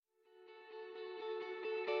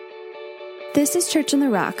This is Church on the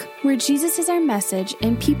Rock, where Jesus is our message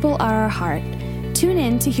and people are our heart. Tune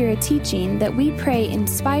in to hear a teaching that we pray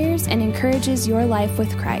inspires and encourages your life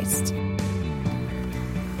with Christ.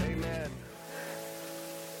 Amen.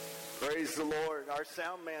 Praise the Lord. Our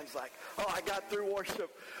sound man's like, I got through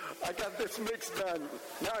worship. I got this mix done.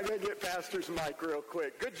 Now I got to get Pastor's mic real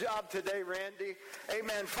quick. Good job today, Randy.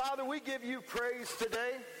 Amen. Father, we give you praise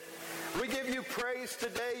today. We give you praise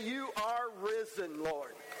today. You are risen,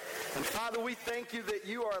 Lord. And Father, we thank you that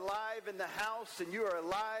you are alive in the house and you are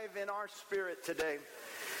alive in our spirit today.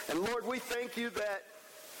 And Lord, we thank you that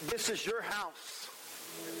this is your house.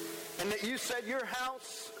 And that you said your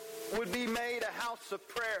house would be made a house of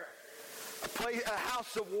prayer, a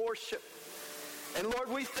house of worship. And Lord,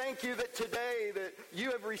 we thank you that today that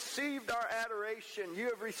you have received our adoration. You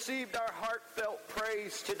have received our heartfelt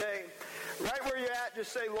praise today. Right where you're at,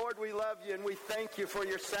 just say, Lord, we love you and we thank you for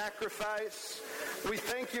your sacrifice. We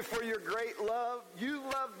thank you for your great love. You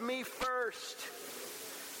loved me first.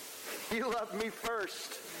 You loved me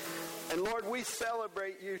first. And Lord, we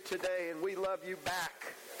celebrate you today and we love you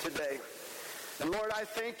back today. And Lord, I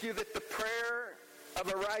thank you that the prayer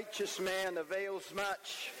of a righteous man avails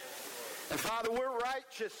much. And Father, we're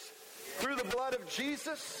righteous through the blood of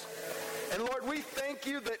Jesus. And Lord, we thank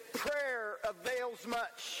you that prayer avails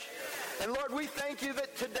much. And Lord, we thank you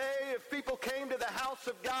that today, if people came to the house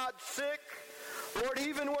of God sick, Lord,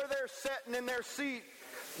 even where they're sitting in their seat,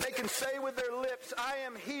 they can say with their lips, I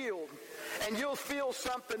am healed. And you'll feel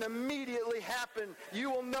something immediately happen. You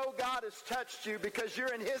will know God has touched you because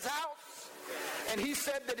you're in his house. And he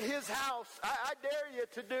said that his house, I dare you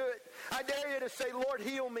to do it. I dare you to say, Lord,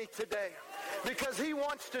 heal me today. Because he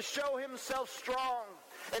wants to show himself strong.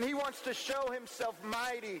 And he wants to show himself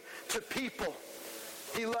mighty to people.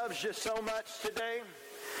 He loves you so much today.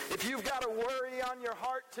 If you've got a worry on your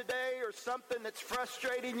heart today or something that's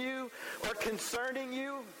frustrating you or concerning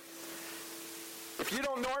you, if you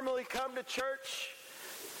don't normally come to church,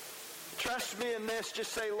 trust me in this.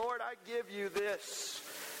 Just say, Lord, I give you this.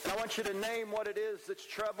 And I want you to name what it is that's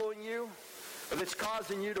troubling you, or that's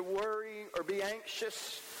causing you to worry or be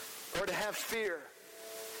anxious or to have fear.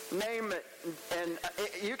 Name it. And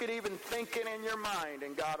you could even think it in your mind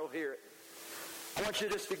and God will hear it. I want you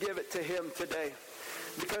just to give it to him today.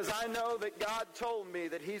 Because I know that God told me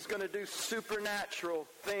that he's going to do supernatural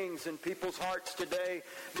things in people's hearts today.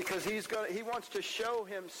 Because he wants to show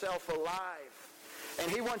himself alive. And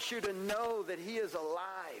he wants you to know that he is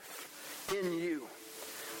alive in you.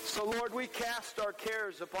 So, Lord, we cast our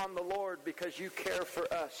cares upon the Lord because you care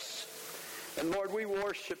for us. And, Lord, we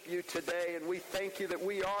worship you today, and we thank you that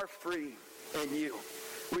we are free in you.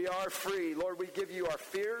 We are free. Lord, we give you our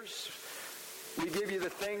fears. We give you the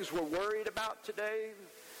things we're worried about today.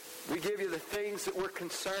 We give you the things that we're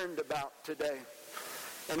concerned about today.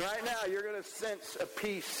 And right now, you're going to sense a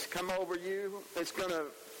peace come over you. It's going to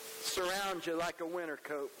surround you like a winter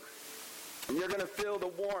coat. And you're going to feel the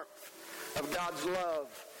warmth of God's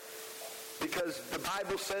love. Because the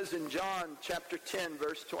Bible says in John chapter 10,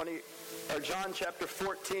 verse 20, or John chapter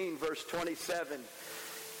 14, verse 27,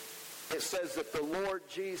 it says that the Lord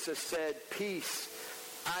Jesus said, peace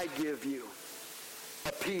I give you,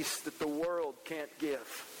 a peace that the world can't give.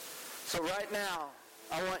 So right now,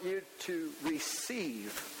 I want you to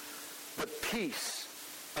receive the peace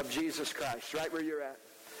of Jesus Christ, right where you're at.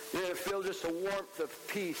 You're going to feel just a warmth of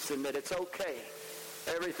peace and that it's okay.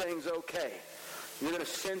 Everything's okay. You're going to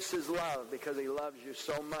sense his love because he loves you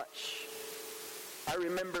so much. I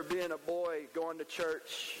remember being a boy going to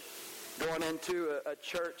church, going into a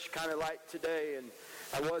church kind of like today, and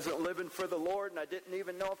I wasn't living for the Lord, and I didn't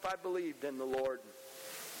even know if I believed in the Lord.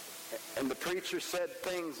 And the preacher said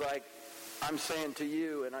things like, I'm saying to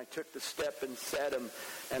you, and I took the step and said them,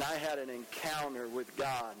 and I had an encounter with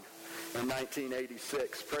God in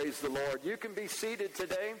 1986. Praise the Lord. You can be seated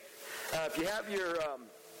today. If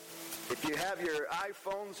you have your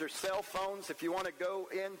iPhones or cell phones, if you want to go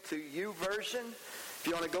into YouVersion,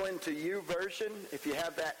 if you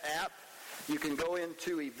have that app, you can go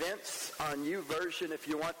into events on YouVersion if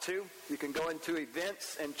you want to. You can go into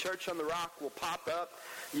events and Church on the Rock will pop up.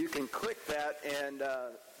 You can click that and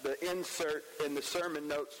the insert in the sermon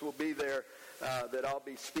notes will be there that I'll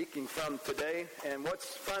be speaking from today. And what's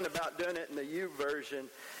fun about doing it in the YouVersion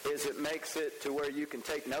is it makes it to where you can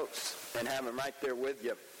take notes and have them right there with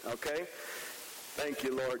you. Okay? Thank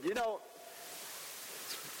you, Lord. You know,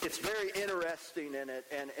 it's very interesting in it,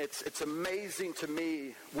 and it's amazing to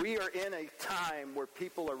me. We are in a time where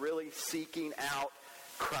people are really seeking out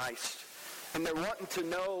Christ. And they're wanting to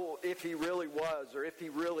know if he really was, or if he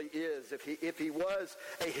really is, if he was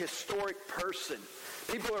a historic person.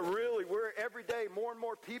 Every day, more and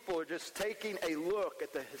more people are just taking a look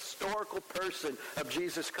at the historical person of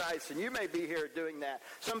Jesus Christ. And you may be here doing that.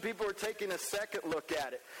 Some people are taking a second look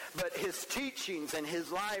at it. But his teachings and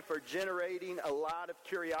his life are generating a lot of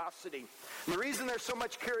curiosity. And the reason there's so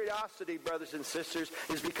much curiosity, brothers and sisters,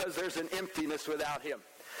 is because there's an emptiness without him.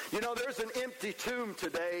 You know, there's an empty tomb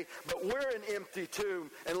today, but we're an empty tomb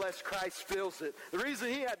unless Christ fills it. The reason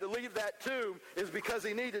he had to leave that tomb is because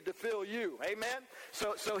he needed to fill you. Amen?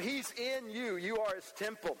 So he's in you. You are his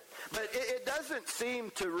temple. But it doesn't seem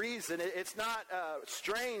to reason. It's not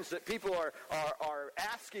strange that people are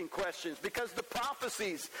asking questions, because the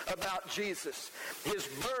prophecies about Jesus, his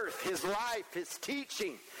birth, his life, his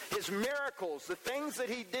teaching, his miracles, the things that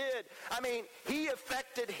he did, I mean, he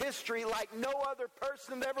affected history like no other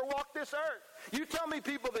person that ever walked this earth. You tell me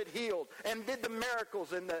people that healed and did the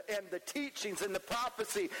miracles and the teachings and the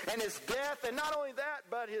prophecy and his death, and not only that,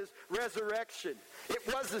 but his resurrection. It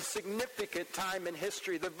was a significant time in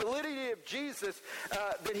history. The validity of Jesus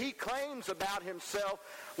that he claims about himself,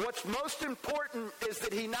 what's most important is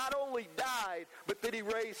that he not only died, but that he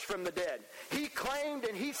raised from the dead. He claimed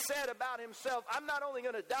and he said about himself, I'm not only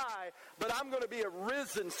going to die, but I'm going to be a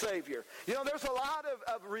risen Savior. You know, there's a lot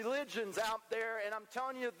of religions out there, and I'm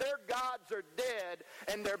telling you, their gods are dead,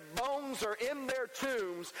 and their bones are in their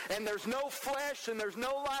tombs, and there's no flesh, and there's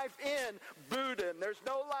no life in Buddha, and there's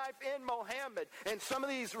no life in Mohammed, and some of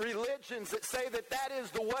these religions that say that that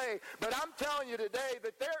is the way. But I'm telling you today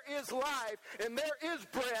that there is life, and there is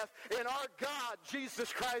breath in our God,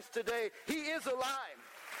 Jesus Christ, today. He is alive.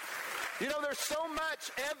 You know, there's so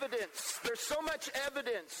much evidence. There's so much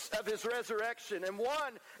evidence of his resurrection, and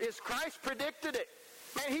one is Christ predicted it.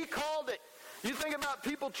 Man, he called it. You think about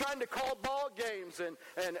people trying to call ball games, and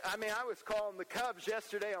I mean, I was calling the Cubs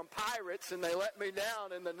yesterday on Pirates, and they let me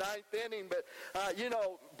down in the ninth inning, but, you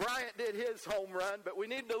know, Bryant did his home run, but we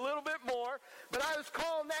needed a little bit more, but I was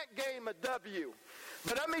calling that game a W.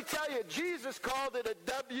 But let me tell you, Jesus called it a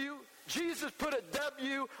W. Jesus put a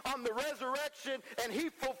W on the resurrection, and he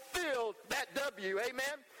fulfilled that W.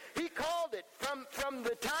 Amen? He called it from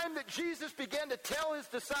the time that Jesus began to tell his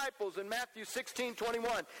disciples in Matthew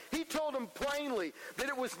 16:21. He told them plainly that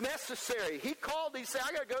it was necessary. He said,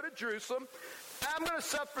 I got to go to Jerusalem. I'm going to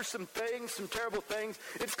suffer some things, some terrible things.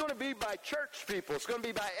 It's going to be by church people. It's going to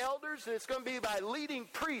be by elders, and it's going to be by leading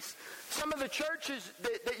priests. Some of the churches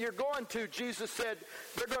that you're going to, Jesus said,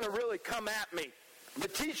 they're going to really come at me. The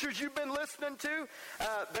teachers you've been listening to,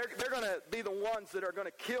 they're going to be the ones that are going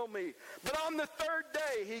to kill me. But on the third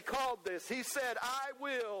day, he called this. He said, I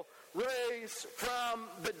will raise from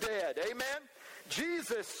the dead. Amen?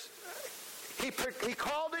 Jesus, he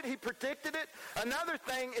called it. He predicted it. Another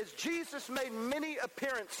thing is Jesus made many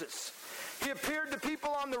appearances. He appeared to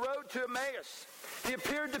people on the road to Emmaus. He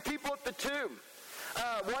appeared to people at the tomb.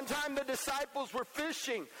 One time the disciples were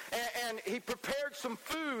fishing, and he prepared some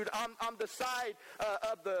food on the side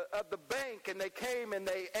of the bank, and they came and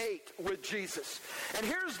they ate with Jesus. And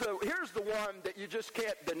here's the one that you just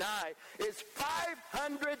can't deny, is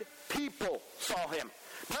 500 people saw him.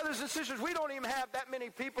 Brothers and sisters, we don't even have that many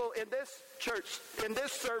people in this church, in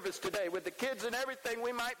this service today. With the kids and everything,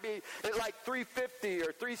 we might be at like 350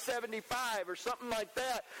 or 375 or something like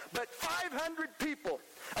that. But 500 people.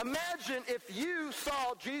 Imagine if you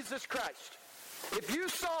saw Jesus Christ. If you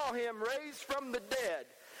saw him raised from the dead.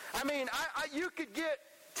 I mean, you could get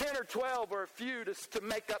 10 or 12 or a few to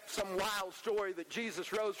make up some wild story that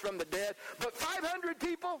Jesus rose from the dead. But 500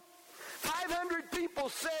 people? 500 people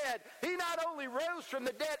said, he not only rose from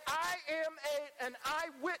the dead, I am an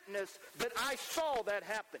eyewitness that I saw that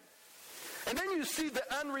happen. And then you see the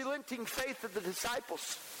unrelenting faith of the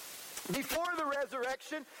disciples. Before the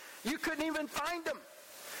resurrection, you couldn't even find them.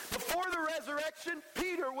 Before the resurrection,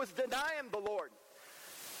 Peter was denying the Lord.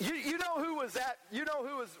 You know who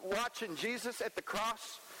was watching Jesus at the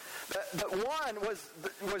cross? The one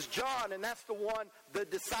was John, and that's the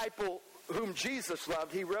disciple whom Jesus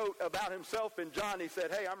loved. He wrote about himself in John. He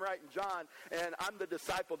said, hey, I'm writing John, and I'm the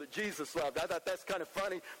disciple that Jesus loved. I thought that's kind of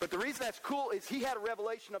funny. But the reason that's cool is he had a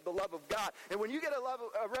revelation of the love of God. And when you get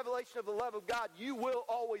a revelation of the love of God, you will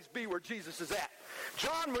always be where Jesus is at.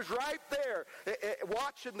 John was right there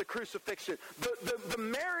watching the crucifixion. The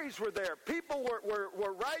Marys were there. People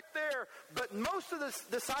were right there. But most of the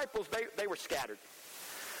disciples, they were scattered.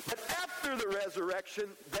 But after the resurrection,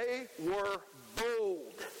 they were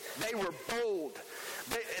bold. They were bold.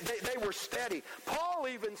 They were steady. Paul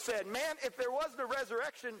even said, man, if there wasn't a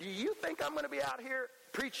resurrection, do you think I'm going to be out here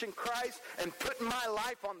preaching Christ and putting my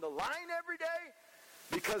life on the line every day?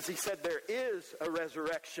 because he said there is a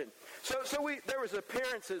resurrection. So there was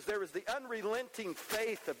appearances, there was the unrelenting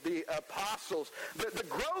faith of the apostles, the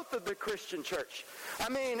growth of the Christian church. I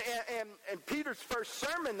mean, and Peter's first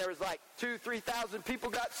sermon, there was like 2,000-3,000 people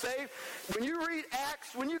got saved. When you read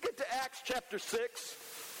Acts, when you get to Acts chapter 6,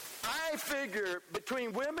 I figure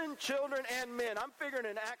between women, children, and men, I'm figuring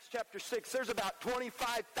in Acts chapter 6, there's about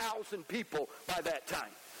 25,000 people by that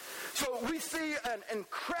time. So we see an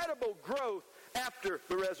incredible growth after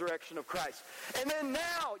the resurrection of Christ. And then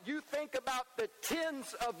now you think about the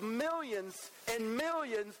tens of millions and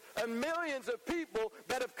millions and millions of people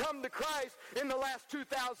that have come to Christ in the last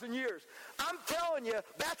 2,000 years. I'm telling you,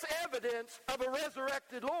 that's evidence of a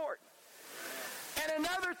resurrected Lord. And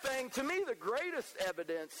another thing, to me, the greatest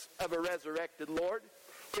evidence of a resurrected Lord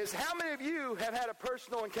is how many of you have had a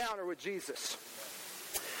personal encounter with Jesus?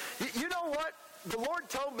 You know what? The Lord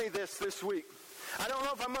told me this week. I don't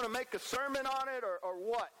know if I'm going to make a sermon on it or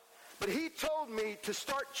what, but he told me to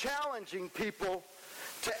start challenging people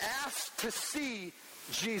to ask to see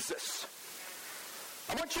Jesus.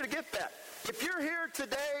 I want you to get that. If you're here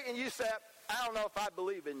today and you say, I don't know if I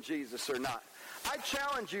believe in Jesus or not, I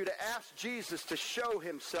challenge you to ask Jesus to show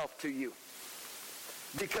himself to you,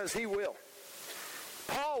 because he will.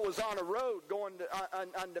 Paul was on a road going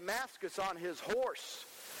on Damascus on his horse,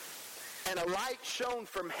 and a light shone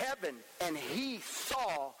from heaven, and he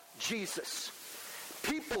saw Jesus.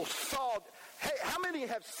 People saw. Hey, how many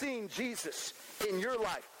have seen Jesus in your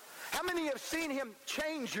life? How many have seen him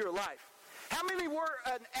change your life? How many were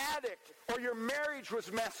an addict, or your marriage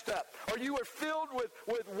was messed up, or you were filled with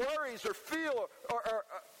worries or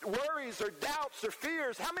worries or doubts or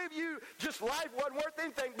fears? How many of you just life wasn't worth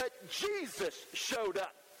anything, but Jesus showed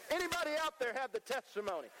up? Anybody out there have the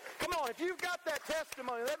testimony? Come on, if you've got that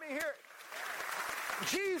testimony, let me hear it.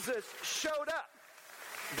 Jesus showed up.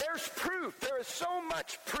 There's proof. There is so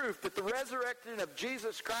much proof that the resurrection of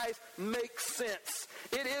Jesus Christ makes sense.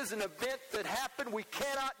 It is an event that happened. We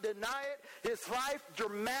cannot deny it. His life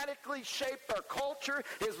dramatically shaped our culture.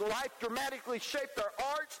 His life dramatically shaped our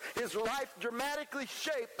arts. His life dramatically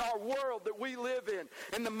shaped our world that we live in.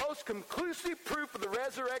 And the most conclusive proof of the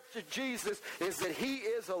resurrection of Jesus is that he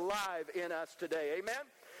is alive in us today. Amen?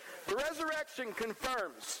 The resurrection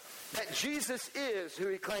confirms that Jesus is who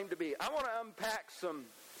he claimed to be. I want to unpack some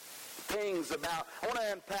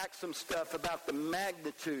stuff about the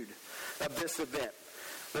magnitude of this event.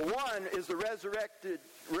 The one is the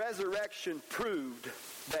resurrection proved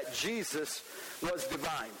that Jesus was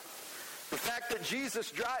divine. The fact that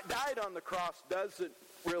Jesus died on the cross doesn't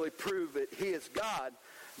really prove that he is God,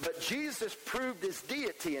 but Jesus proved his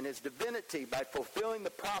deity and his divinity by fulfilling the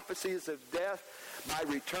prophecies of death by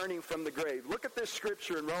returning from the grave. Look at this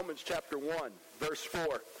scripture in Romans chapter 1, verse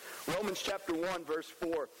 4. Romans chapter 1, verse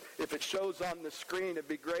 4. If it shows on the screen, it'd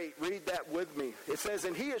be great. Read that with me. It says,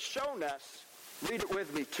 and he has shown us, read it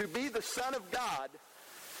with me, to be the Son of God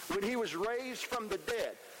when he was raised from the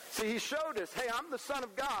dead. See, he showed us, hey, I'm the Son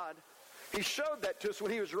of God. He showed that to us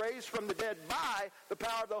when he was raised from the dead by the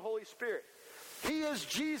power of the Holy Spirit. He is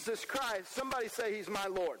Jesus Christ. Somebody say he's my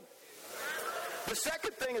Lord. The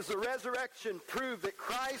second thing is the resurrection proved that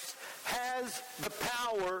Christ has the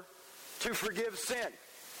power to forgive sin.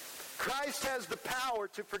 Christ has the power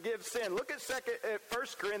to forgive sin. Look at 1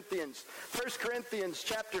 Corinthians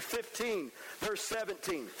chapter 15, verse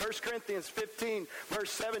 17. 1 Corinthians 15,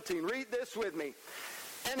 verse 17. Read this with me.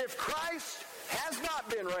 And if Christ has not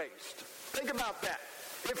been raised, think about that.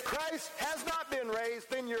 If Christ has not been raised,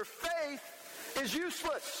 then your faith is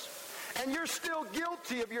useless, and you're still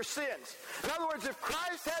guilty of your sins. In other words, if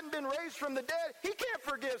Christ hadn't been raised from the dead, he can't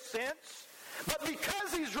forgive sins. But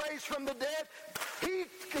because he's raised from the dead, he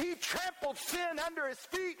trampled sin under his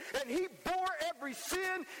feet, and he bore every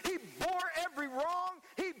sin. He bore every wrong.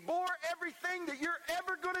 He bore everything that you're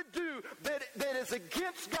ever going to do that is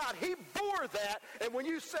against God. He bore that, and when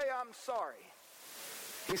you say, I'm sorry,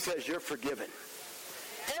 he says, you're forgiven.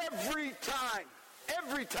 Every time.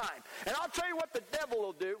 Every time. And I'll tell you what the devil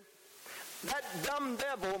will do. That dumb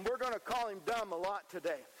devil, and we're going to call him dumb a lot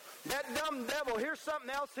today. That dumb devil, here's something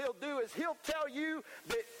else he'll do, is he'll tell you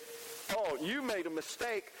that, oh, you made a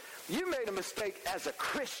mistake. You made a mistake as a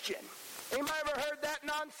Christian. Anybody ever heard that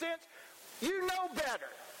nonsense? You know better.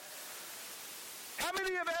 How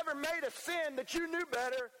many have ever made a sin that you knew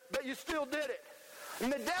better, but you still did it?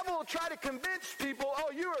 And the devil will try to convince people,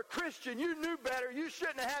 oh, you were a Christian, you knew better, you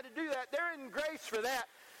shouldn't have had to do that. There isn't grace for that.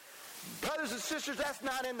 Brothers and sisters, that's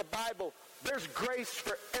not in the Bible. There's grace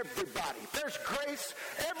for everybody. There's grace.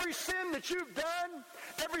 Every sin that you've done,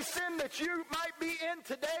 every sin that you might be in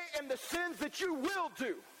today, and the sins that you will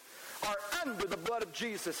do are under the blood of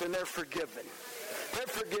Jesus, and they're forgiven. They're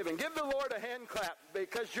forgiven. Give the Lord a hand clap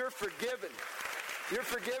because you're forgiven. You're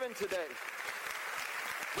forgiven today.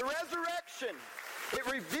 The resurrection, it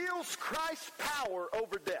reveals Christ's power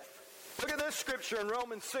over death. Look at this scripture in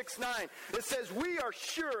Romans 6:9. It says, we are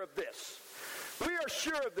sure of this. We are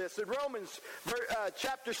sure of this. In Romans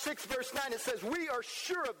chapter 6, verse 9, it says, we are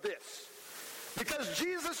sure of this. Because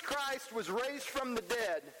Jesus Christ was raised from the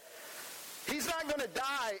dead, he's not going to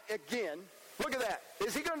die again. Look at that.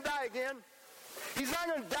 Is he going to die again? He's not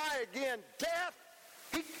going to die again. Death,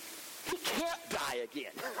 he can't die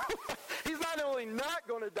again. He's not only not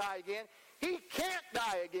going to die again, he can't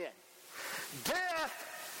die again. Death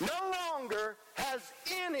no longer has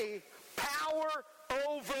any power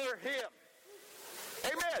over him.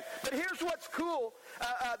 Amen. But here's what's cool.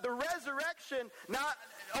 The resurrection, not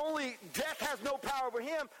only death has no power over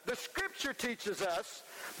him, the scripture teaches us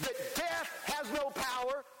that death has no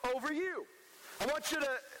power over you. I want you to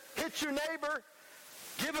hit your neighbor,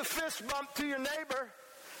 give a fist bump to your neighbor,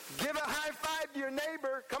 give a high five to your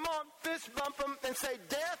neighbor. Come on, fist bump them and say,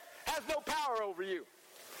 death has no power over you.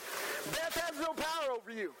 Death has no power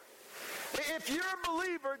over you. If you're a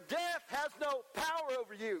believer, death has no power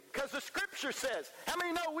over you. Because the scripture says, how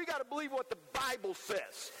many know we got to believe what the Bible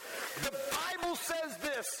says? The Bible says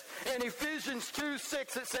this in Ephesians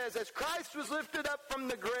 2:6. It says, as Christ was lifted up from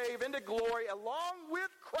the grave into glory, along with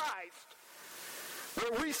Christ,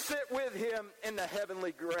 where we sit with him in the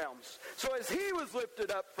heavenly realms. So as he was lifted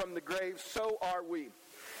up from the grave, so are we.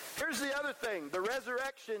 Here's the other thing. The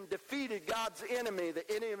resurrection defeated God's enemy, the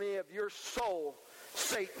enemy of your soul,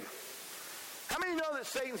 Satan. How many know that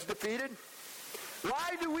Satan's defeated?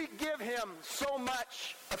 Why do we give him so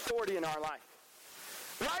much authority in our life?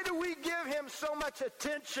 Why do we give him so much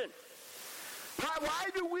attention? Why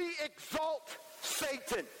do we exalt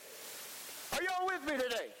Satan? Are y'all with me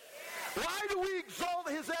today? Why do we exalt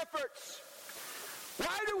his efforts?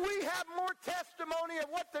 Why do we have more testimony of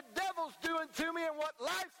what the devil's doing to me and what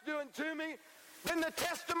life's doing to me than the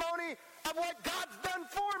testimony of what God's done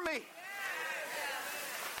for me?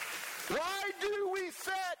 Why do we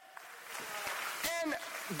sit and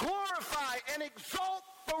glorify and exalt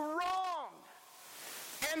the wrong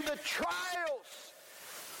and the trials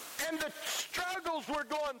and the struggles we're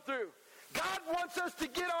going through? God wants us to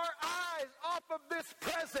get our eyes off of this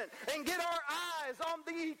present and get our eyes on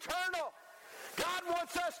the eternal. God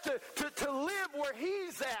wants us to live where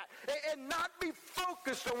he's at and not be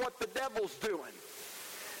focused on what the devil's doing.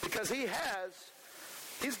 Because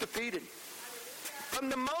he's defeated. From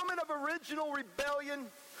the moment of original rebellion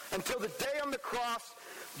until the day on the cross,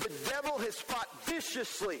 the devil has fought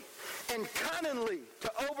viciously and cunningly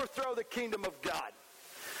to overthrow the kingdom of God.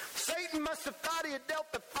 Satan must have thought he had dealt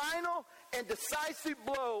the final and decisive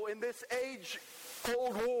blow in this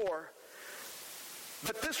age-old war.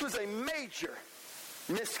 But this was a major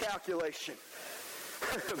miscalculation.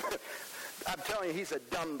 I'm telling you, he's a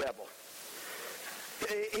dumb devil.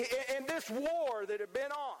 In this war that had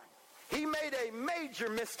been on, he made a major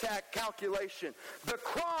miscalculation. The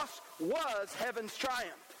cross was heaven's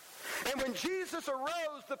triumph. And when Jesus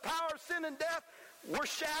arose, the power of sin and death were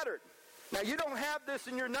shattered. Now, you don't have this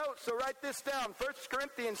in your notes, so write this down. 1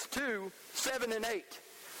 Corinthians 2, 7 and 8.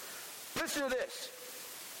 Listen to this.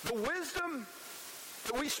 The wisdom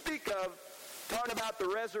that we speak of, talking about the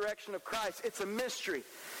resurrection of Christ, it's a mystery.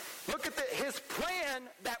 Look at his plan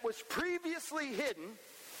that was previously hidden,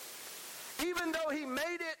 even though he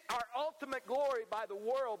made it our ultimate glory by the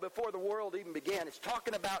world before the world even began. It's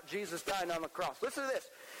talking about Jesus dying on the cross. Listen to this.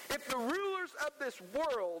 If the rulers of this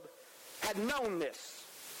world had known this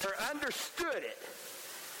or understood it,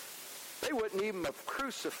 they wouldn't even have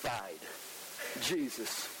crucified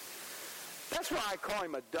Jesus. That's why I call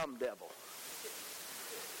him a dumb devil.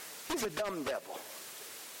 He's a dumb devil.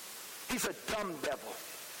 He's a dumb devil.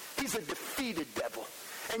 He's a defeated devil.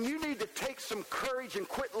 And you need to take some courage and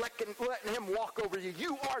quit letting him walk over you.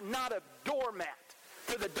 You are not a doormat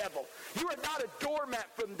for the devil. You are not a doormat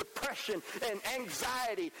from depression and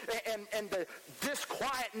anxiety and the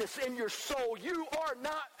disquietness in your soul. You are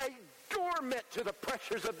not a doormat to the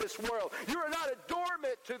pressures of this world. You are not a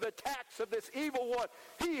doormat to the attacks of this evil one.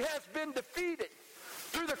 He has been defeated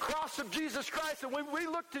through the cross of Jesus Christ. And when we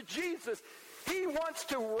look to Jesus, he wants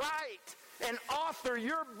to write and author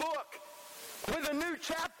your book with a new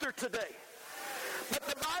chapter today. But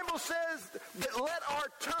the Bible says that let our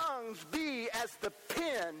tongues be as the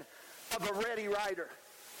pen of a ready writer.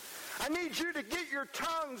 I need you to get your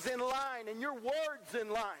tongues in line and your words in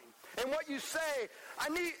line. And what you say, I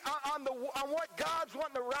need on what God's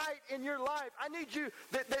wanting to write in your life. I need you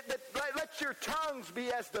let your tongues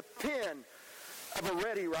be as the pen of a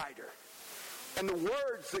ready writer. And the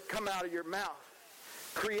words that come out of your mouth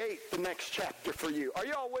create the next chapter for you. Are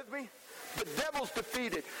you all with me? The devil's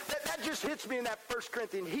defeated. That just hits me in that 1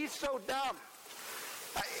 Corinthians. He's so dumb.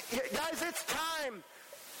 Guys, it's time.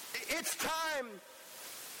 It's time.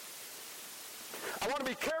 I want to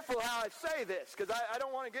be careful how I say this because I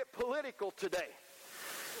don't want to get political today.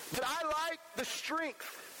 But I like the strength.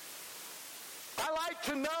 I like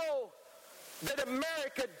to know that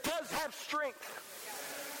America does have strength.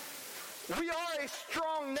 We are a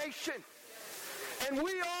strong nation. And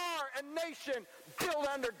we are a nation built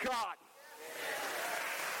under God.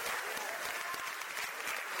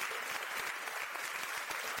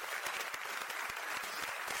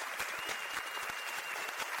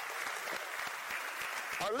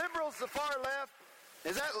 Are liberals the far left?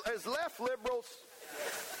 Is left liberals?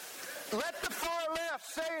 Let the far left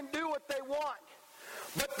say and do what they want.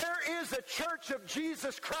 But there is a church of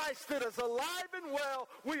Jesus Christ that is alive and well.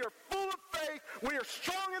 We are full of faith. We are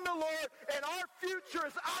strong in the Lord. And our future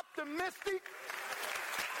is optimistic.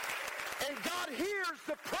 And God hears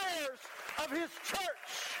the prayers of His church.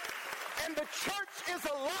 And the church is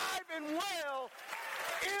alive and well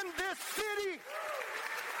in this city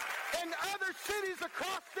and other cities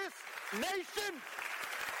across this nation,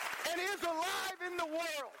 and is alive in the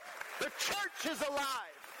world. The church is alive.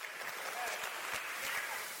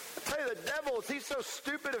 I tell you, the devil, he's so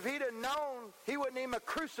stupid. If he'd have known, he wouldn't even have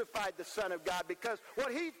crucified the Son of God, because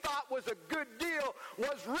what he thought was a good deal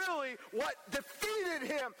was really what defeated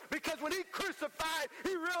him. Because when he crucified,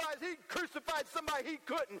 he realized he crucified somebody he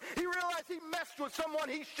couldn't. He realized he messed with someone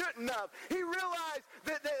he shouldn't have. He realized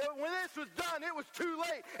that when this was done, it was too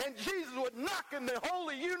late, and Jesus was knocking the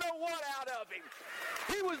holy you-know-what out of him.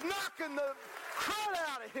 He was knocking the crud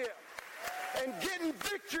out of him and getting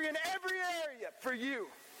victory in every area for you.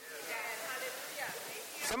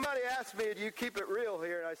 Somebody asked me, do you keep it real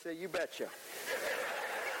here? And I say, you betcha.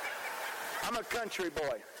 I'm a country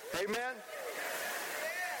boy. Amen?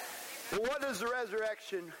 Well, what does the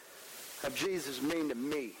resurrection of Jesus mean to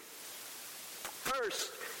me?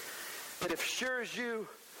 First, it assures you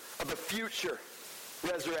of a future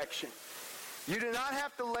resurrection. You do not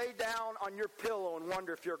have to lay down on your pillow and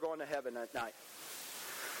wonder if you're going to heaven at night.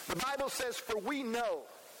 The Bible says, for we know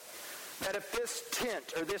that if this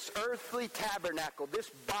tent or this earthly tabernacle,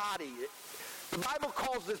 this body, the Bible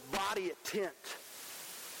calls this body a tent.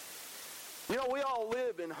 You know, we all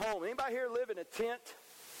live in home. Anybody here live in a tent?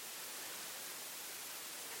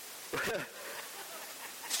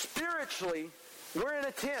 Spiritually, we're in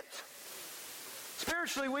a tent.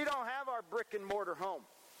 Spiritually, we don't have our brick and mortar home.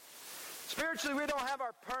 Spiritually, we don't have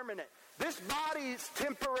our permanent. This body is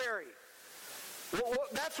temporary. Well,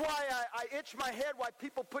 that's why I itch my head why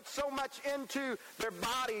people put so much into their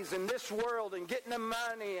bodies in this world and getting the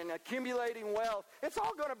money and accumulating wealth. It's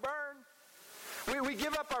all going to burn. We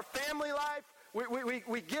give up our family life.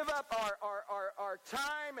 We give up our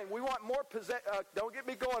time, and we want more don't get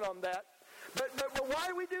me going on that. But why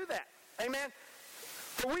do we do that? Amen?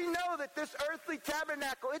 For we know that this earthly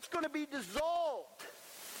tabernacle, it's going to be dissolved.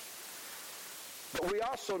 But we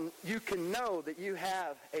also, you can know that you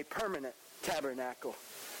have a permanent tabernacle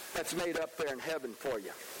that's made up there in heaven for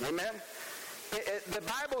you. Amen? The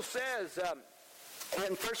Bible says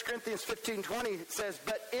in 1 Corinthians 15:20, it says,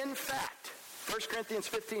 but in fact, 1 Corinthians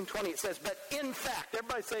 15:20, it says, but in fact,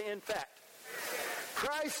 everybody say in fact,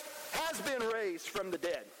 Christ has been raised from the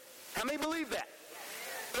dead. How many believe that?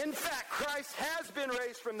 In fact, Christ has been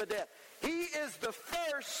raised from the dead. He is the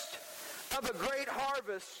first of a great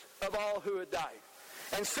harvest of all who had died.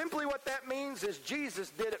 And simply what that means is Jesus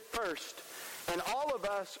did it first. And all of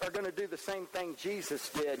us are going to do the same thing Jesus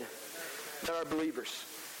did that are believers.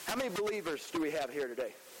 How many believers do we have here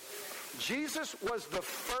today? Jesus was the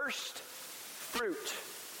first fruit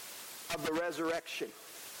of the resurrection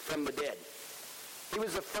from the dead. He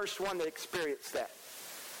was the first one that experienced that.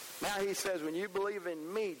 Now he says, when you believe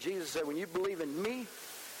in me, Jesus said, when you believe in me,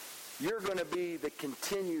 you're going to be the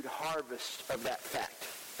continued harvest of that fact.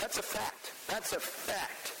 That's a fact. That's a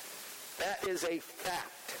fact. That is a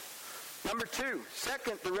fact. Number two,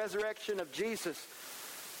 second, the resurrection of Jesus.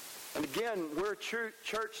 And again, we're a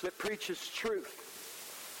church that preaches truth.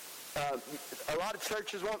 A lot of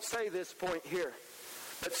churches won't say this point here.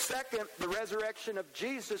 But second, the resurrection of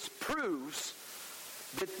Jesus proves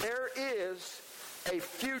that there is a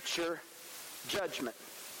future judgment.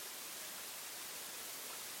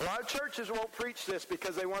 A lot of churches won't preach this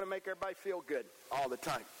because they want to make everybody feel good all the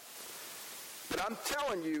time. But I'm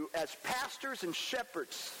telling you, as pastors and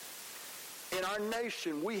shepherds in our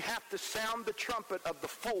nation, we have to sound the trumpet of the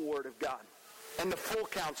full Word of God and the full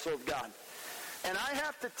counsel of God. And I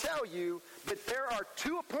have to tell you that there are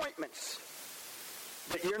two appointments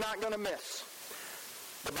that you're not going to miss.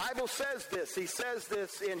 The Bible says this. He says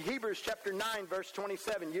this in Hebrews chapter 9, verse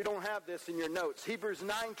 27. You don't have this in your notes. Hebrews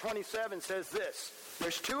 9:27 says this.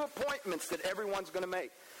 There's two appointments that everyone's going to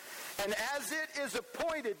make. And as it is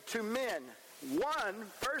appointed to men,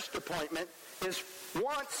 first appointment is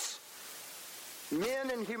once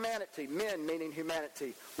men in humanity. Men meaning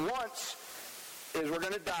humanity. Once is we're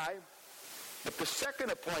going to die. But the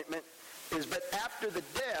second appointment is that after the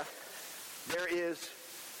death, there is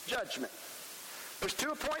judgment. There's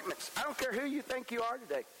two appointments. I don't care who you think you are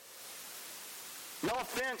today. No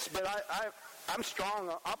offense, but I'm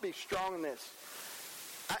strong. I'll be strong in this.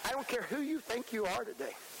 I don't care who you think you are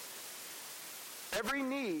today. Every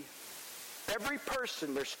knee, every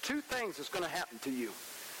person, there's two things that's going to happen to you.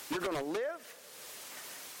 You're going to live,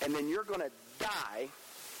 and then you're going to die.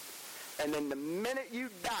 And then the minute you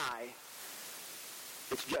die,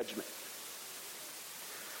 it's judgment.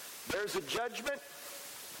 There's a judgment.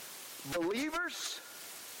 Believers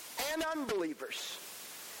and unbelievers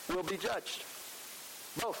will be judged.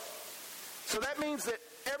 Both. So that means that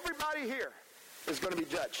everybody here is going to be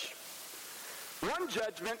judged. One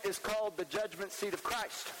judgment is called the judgment seat of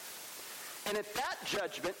Christ. And at that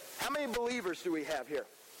judgment, how many believers do we have here?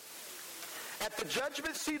 At the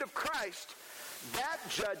judgment seat of Christ, that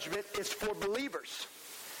judgment is for believers.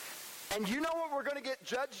 And you know what we're going to get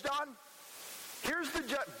judged on? Here's the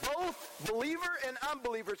both believer and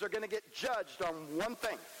unbelievers are going to get judged on one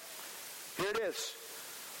thing. Here it is.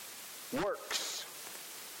 Works.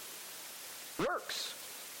 Works.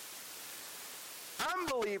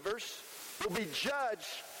 Unbelievers will be judged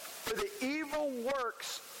for the evil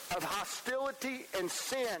works of hostility and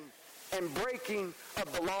sin and breaking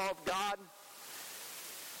of the law of God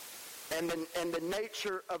and the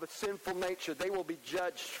nature of a sinful nature. They will be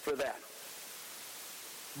judged for that.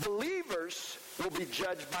 Believers will be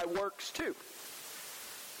judged by works too.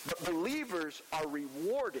 But believers are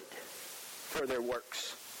rewarded for their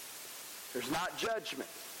works. There's not judgment.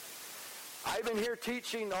 I've been here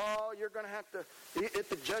teaching, you're going to have to, at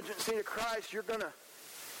the judgment seat of Christ, you're not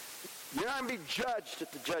going to be judged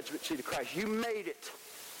at the judgment seat of Christ. You made it.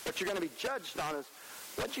 What you're going to be judged on is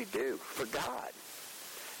what you do for God.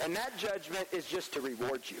 And that judgment is just to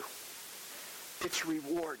reward you. It's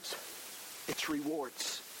rewards. It's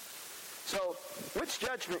rewards. So, which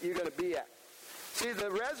judgment are you going to be at? See, the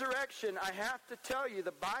resurrection, I have to tell you,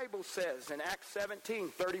 the Bible says in Acts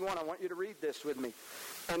 17:31, I want you to read this with me.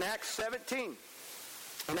 In Acts 17,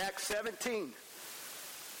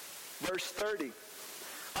 verse 30,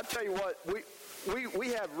 I'll tell you what, we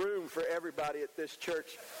have room for everybody at this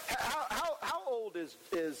church. How old is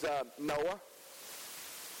Noah?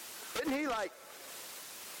 Isn't he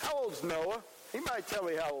how old's Noah? He might tell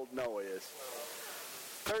me how old Noah is.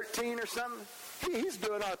 13 or something? He's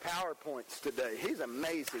doing our PowerPoints today. He's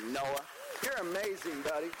amazing, Noah. You're amazing,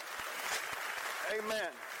 buddy. Amen.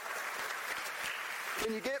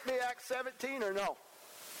 Can you get me Acts 17 or no?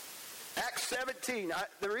 Acts 17.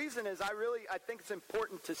 The reason is I think it's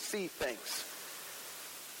important to see things.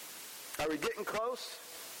 Are we getting close?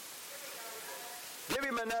 Give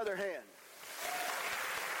him another hand.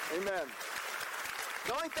 Amen.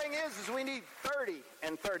 The only thing is we need 30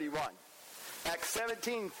 and 31. Acts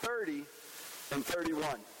 17, 30 and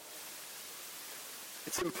 31.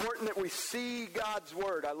 It's important that we see God's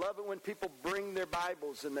Word. I love it when people bring their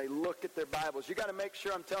Bibles and they look at their Bibles. You got to make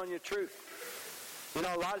sure I'm telling you the truth. You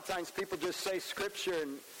know, a lot of times people just say Scripture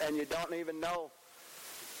and you don't even know.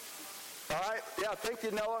 All right? Yeah, thank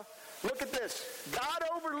you, Noah. Look at this. God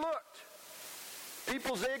overlooked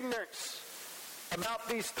people's ignorance about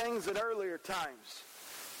these things at earlier times.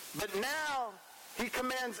 But now he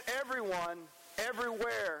commands everyone,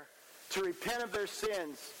 everywhere, to repent of their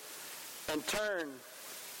sins and turn,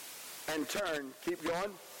 keep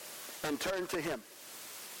going, and turn to him.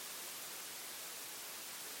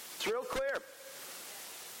 It's real clear.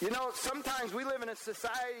 You know, sometimes we live in a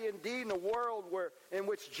society, indeed, in a world in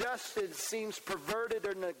which justice seems perverted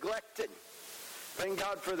or neglected. Thank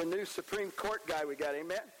God for the new Supreme Court guy we got,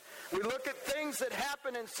 amen? We look at things that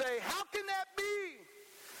happen and say, how can that be?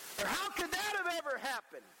 Or how could that have ever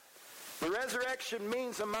happened? The resurrection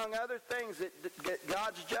means, among other things, that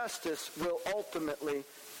God's justice will ultimately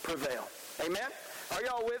prevail. Amen? Are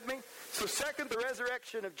y'all with me? So second, the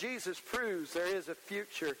resurrection of Jesus proves there is a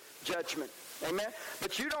future judgment. Amen?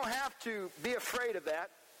 But you don't have to be afraid of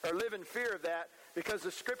that or live in fear of that, because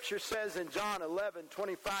the Scripture says in John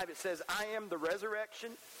 11:25, it says, I am the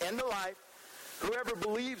resurrection and the life. Whoever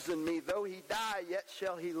believes in me, though he die, yet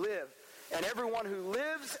shall he live. And everyone who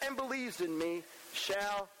lives and believes in me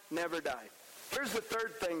shall never die. Here's the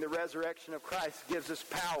third thing the resurrection of Christ gives us: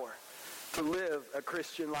 power to live a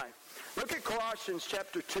Christian life. Look at Colossians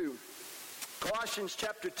chapter 2. Colossians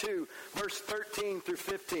chapter 2, verse 13 through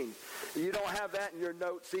 15. You don't have that in your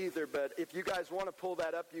notes either, but if you guys want to pull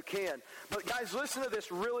that up, you can. But guys, listen to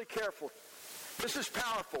this really careful. This is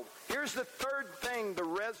powerful. Here's the third thing the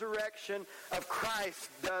resurrection of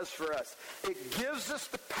Christ does for us. It gives us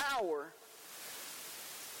the power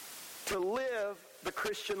to live the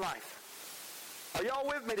Christian life. Are y'all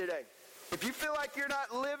with me today? If you feel like you're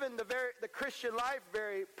not living the Christian life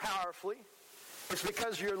very powerfully, it's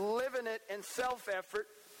because you're living it in self-effort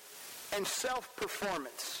and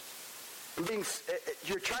self-performance.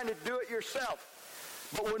 You're trying to do it yourself.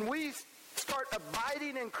 But when we start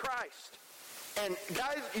abiding in Christ, and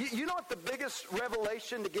guys, you know what the biggest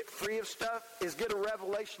revelation to get free of stuff is? Get a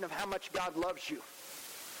revelation of how much God loves you.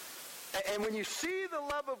 And when you see the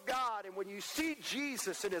love of God, and when you see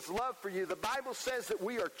Jesus and his love for you, the Bible says that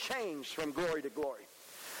we are changed from glory to glory.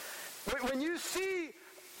 When you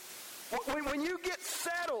get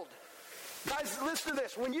settled, guys, listen to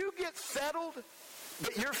this. When you get settled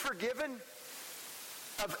that you're forgiven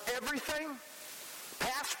of everything,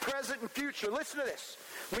 past, present, and future, listen to this.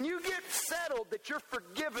 When you get settled that you're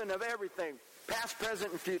forgiven of everything, past,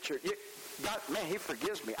 present, and future, God, man, he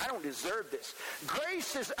forgives me. I don't deserve this.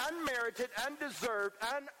 Grace is unmerited, undeserved,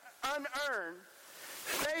 unearned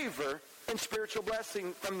favor and spiritual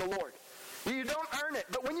blessing from the Lord. You don't earn it.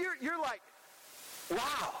 But when you're like,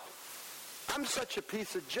 wow, I'm such a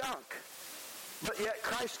piece of junk, but yet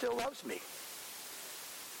Christ still loves me.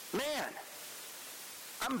 Man,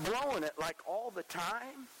 I'm blowing it like all the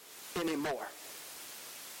time anymore.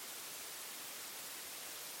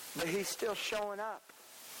 But he's still showing up.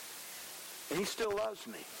 And he still loves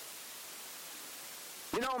me.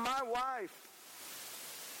 You know, my wife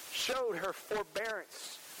showed her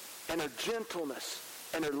forbearance and her gentleness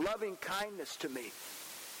and her loving kindness to me.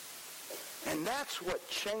 And that's what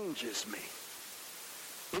changes me.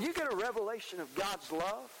 When you get a revelation of God's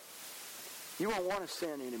love, you won't want to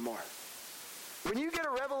sin anymore. When you get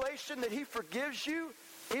a revelation that he forgives you,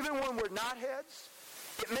 even when we're knotheads,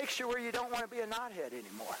 it makes you where you don't want to be a knothead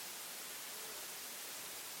anymore.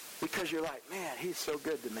 Because you're like, man, he's so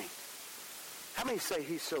good to me. How many say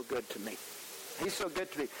he's so good to me? He's so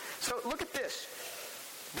good to me. So look at this.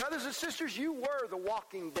 Brothers and sisters, you were the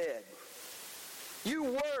walking dead. You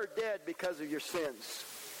were dead because of your sins.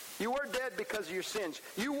 You were dead because of your sins.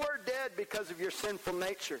 You were dead because of your sinful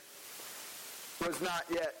nature. Was not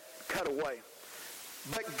yet cut away.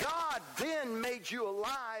 But God then made you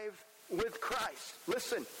alive with Christ.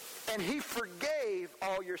 Listen, and he forgave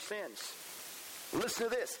all your sins. Listen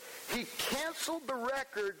to this. He canceled the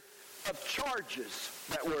record of charges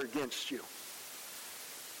that were against you.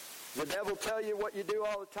 The devil tell you what you do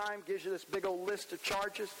all the time, gives you this big old list of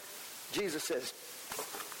charges. Jesus says,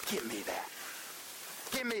 give me that.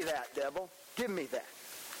 Give me that, devil. Give me that.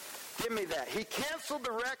 Give me that. He canceled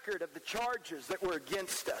the record of the charges that were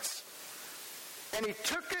against us. And he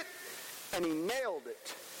took it and he nailed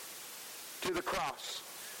it to the cross.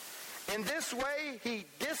 In this way, he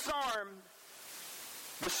disarmed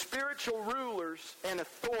the spiritual rulers and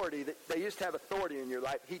authority. That they used to have authority in your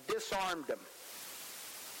life. He disarmed them.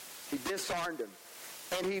 He disarmed them.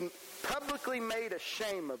 And he publicly made a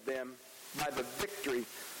shame of them by the victory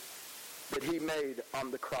that he made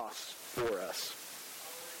on the cross for us.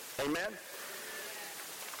 Amen?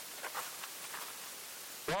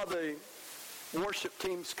 While the worship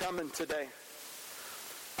team's coming today,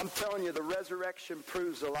 I'm telling you, the resurrection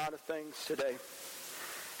proves a lot of things today.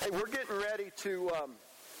 Hey, we're getting ready to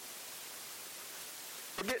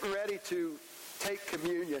take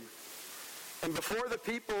communion. And before the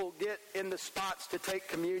people get in the spots to take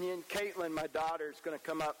communion, Caitlin, my daughter, is going to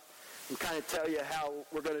come up and kind of tell you how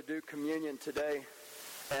we're going to do communion today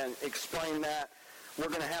and explain that. We're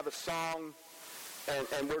going to have a song,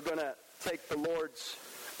 and we're going to take the Lord's,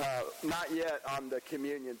 not yet on the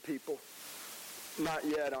communion people. Not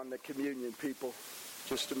yet on the communion people.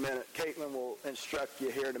 Just a minute. Caitlin will instruct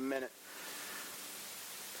you here in a minute.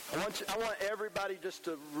 I want everybody just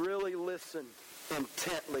to really listen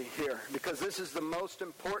intently here, because this is the most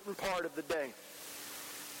important part of the day.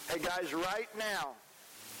 Hey guys, right now,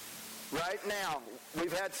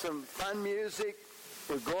 we've had some fun music.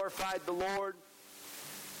 We've glorified the Lord.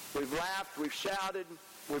 We've laughed. We've shouted.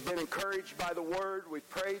 We've been encouraged by the Word. We've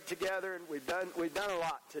prayed together, and we've done a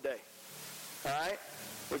lot today. All right?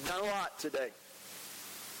 We've done a lot today.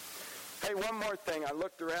 Hey, one more thing. I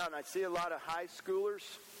looked around, and I see a lot of high schoolers.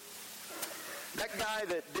 That guy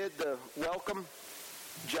that did the welcome,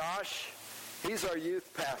 Josh, he's our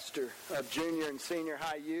youth pastor of junior and senior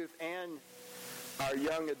high youth and our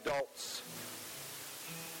young adults.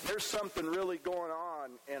 There's something really going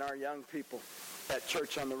on in our young people at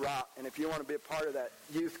Church on the Rock. And if you want to be a part of that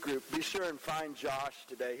youth group, be sure and find Josh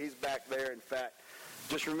today. He's back there, in fact.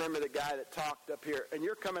 Just remember the guy that talked up here. And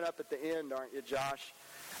you're coming up at the end, aren't you, Josh?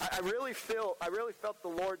 I really felt the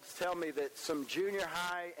Lord tell me that some junior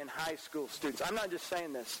high and high school students, I'm not just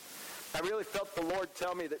saying this, I really felt the Lord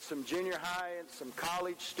tell me that some junior high and some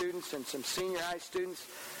college students and some senior high students,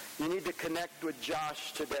 you need to connect with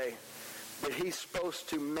Josh today. That he's supposed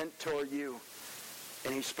to mentor you,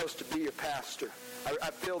 and he's supposed to be your pastor. I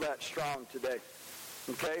feel that strong today.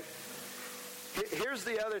 Okay? Here's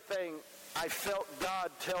the other thing I felt God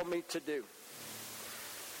tell me to do.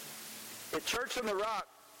 At Church on the Rock,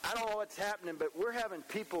 I don't know what's happening, but we're having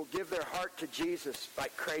people give their heart to Jesus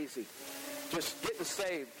like crazy. Just getting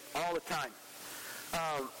saved all the time.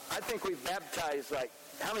 I think we've baptized like,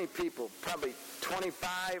 how many people? Probably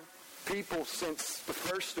 25 people since the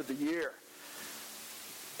first of the year.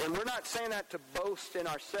 And we're not saying that to boast in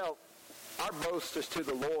ourselves. Our boast is to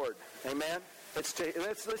the Lord. Amen? Let's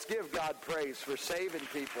give God praise for saving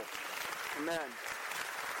people. Amen.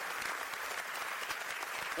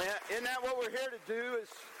 Isn't that what we're here to do, is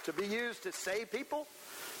to be used to save people?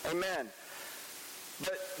 Amen.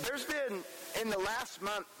 But there's been, in the last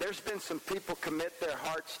month, there's been some people commit their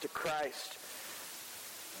hearts to Christ.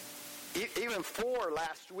 Even 4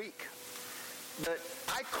 last week. But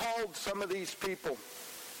I called some of these people.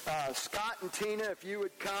 Scott and Tina, if you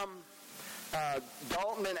would come.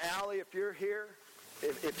 Dalton and Allie, if you're here.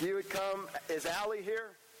 If you would come. Is Allie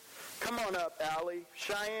here? Come on up, Allie.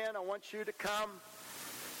 Cheyenne, I want you to come.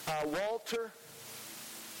 Walter,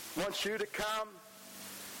 wants you to come.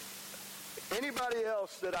 Anybody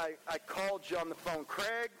else that I called you on the phone?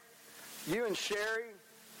 Craig, you and Sherry.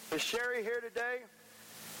 Is Sherry here today?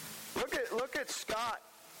 Look at Scott.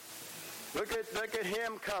 Look at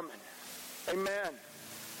him coming. Amen.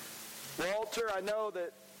 Walter, I know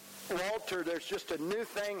that, Walter, there's just a new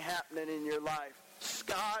thing happening in your life.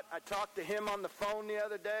 Scott, I talked to him on the phone the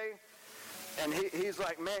other day, and he's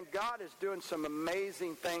like, man, God is doing some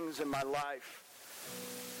amazing things in my life.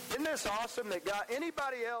 Isn't this awesome that God,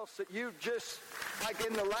 anybody else that you just, like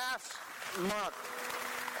in the last month.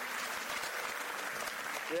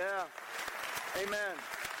 Yeah. Amen.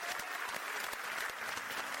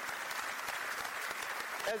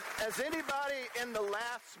 As anybody in the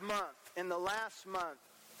last month,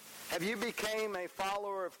 have you became a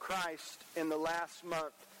follower of Christ in the last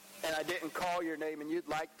month, and I didn't call your name and you'd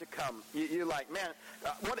like to come? You're like, man,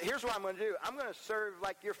 here's what I'm going to do. I'm going to serve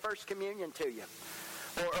like your first communion to you.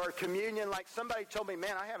 Or communion, like somebody told me,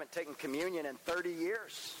 man, I haven't taken communion in 30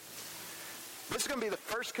 years. This is going to be the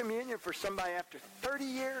first communion for somebody after 30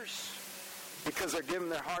 years because they're giving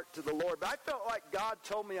their heart to the Lord. But I felt like God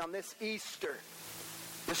told me on this Easter,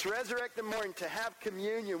 this resurrected morning, to have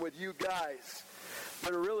communion with you guys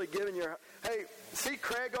that are really giving your... Hey, see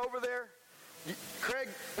Craig over there? Craig,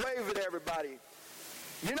 wave at everybody.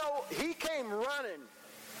 You know, he came running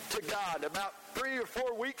to God about 3 or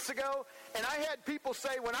 4 weeks ago, and I had people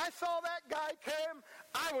say, when I saw that guy come,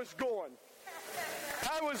 I was going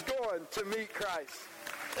to meet Christ.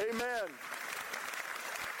 Amen.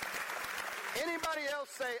 Anybody else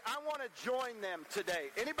say, I want to join them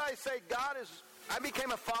today? Anybody say, I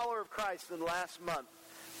became a follower of Christ in the last month,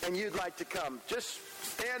 and you'd like to come? Just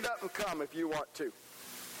stand up and come if you want to.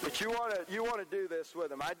 But you want to do this with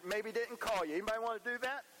them. I maybe didn't call you. Anybody want to do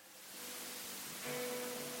that?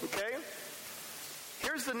 Okay?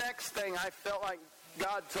 Here's the next thing I felt like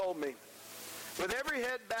God told me. With every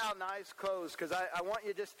head bowed and eyes closed, because I want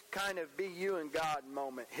you just to kind of be you and God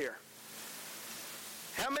moment here.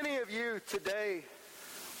 How many of you today,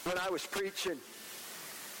 when I was preaching,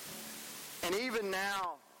 and even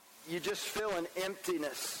now, you just feel an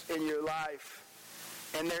emptiness in your life,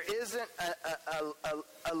 and there isn't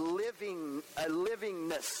a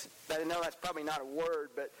livingness? I know that's probably not a word,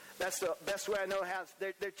 but that's the best way I know how.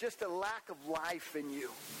 There's just a lack of life in you.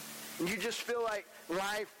 And you just feel like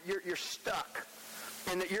life, you're stuck,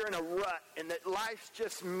 and that you're in a rut, and that life's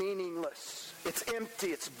just meaningless. It's empty.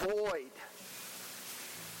 It's void.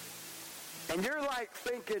 And you're like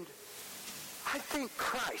thinking, I think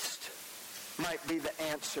Christ might be the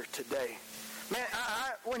answer today. Man,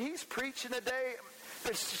 when he's preaching today,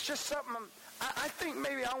 there's just something, I think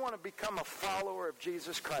maybe I want to become a follower of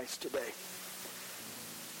Jesus Christ today.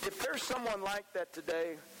 If there's someone like that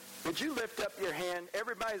today, would you lift up your hand?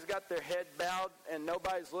 Everybody's got their head bowed and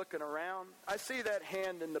nobody's looking around. I see that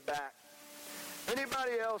hand in the back.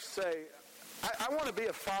 Anybody else say, I want to be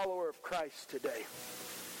a follower of Christ today?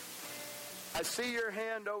 I see your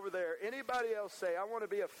hand over there. Anybody else say, I want to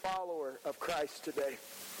be a follower of Christ today?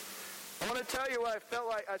 I want to tell you what I felt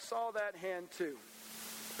like. I saw that hand too.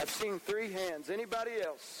 I've seen 3 hands. Anybody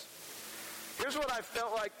else? Here's what I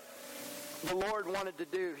felt like the Lord wanted to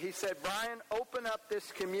do. He said, Brian, open up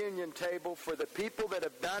this communion table for the people that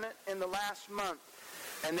have done it in the last month.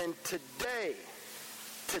 And then today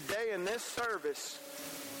in this service,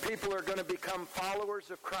 people are going to become followers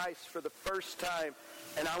of Christ for the first time.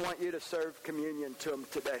 And I want you to serve communion to them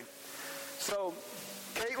today. So,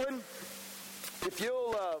 Caitlin, if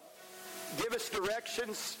you'll give us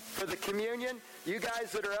directions for the communion. You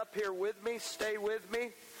guys that are up here with me, stay with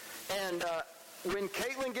me. And when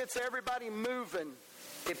Caitlin gets everybody moving,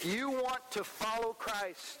 if you want to follow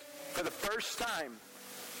Christ for the first time,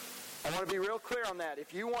 I want to be real clear on that.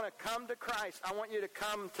 If you want to come to Christ, I want you to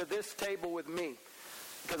come to this table with me,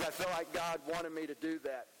 because I feel like God wanted me to do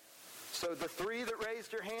that. So the 3 that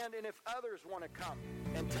raised your hand, and if others want to come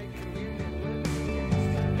and take communion.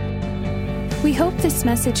 We hope this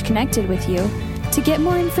message connected with you. To get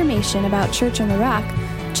more information about Church on the Rock,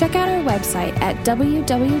 check out our website at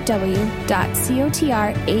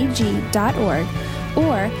www.cotrag.org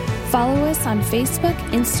or follow us on Facebook,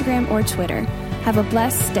 Instagram, or Twitter. Have a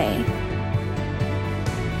blessed day.